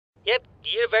Yep,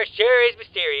 the universe sure is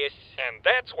mysterious. And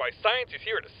that's why science is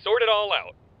here to sort it all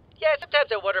out. Yeah, sometimes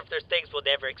I wonder if there's things we'll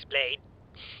never explain.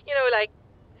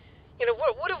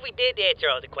 What if we did answer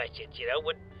all the questions,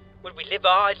 Would we live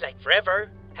on, forever,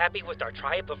 happy with our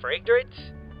triumph over ignorance?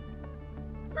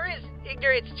 Or is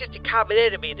ignorance just a common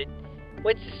enemy that,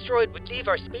 once destroyed, would leave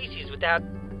our species without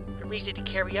a reason to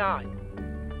carry on?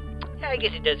 I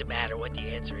guess it doesn't matter what the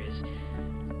answer is.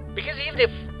 Because even if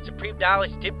supreme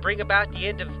knowledge did bring about the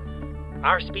end of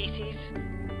our species,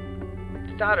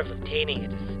 the thought of obtaining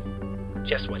it is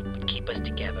just what would keep us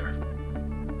together.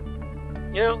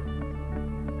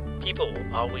 People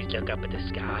will always look up at the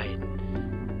sky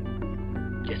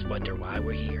and just wonder why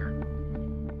we're here.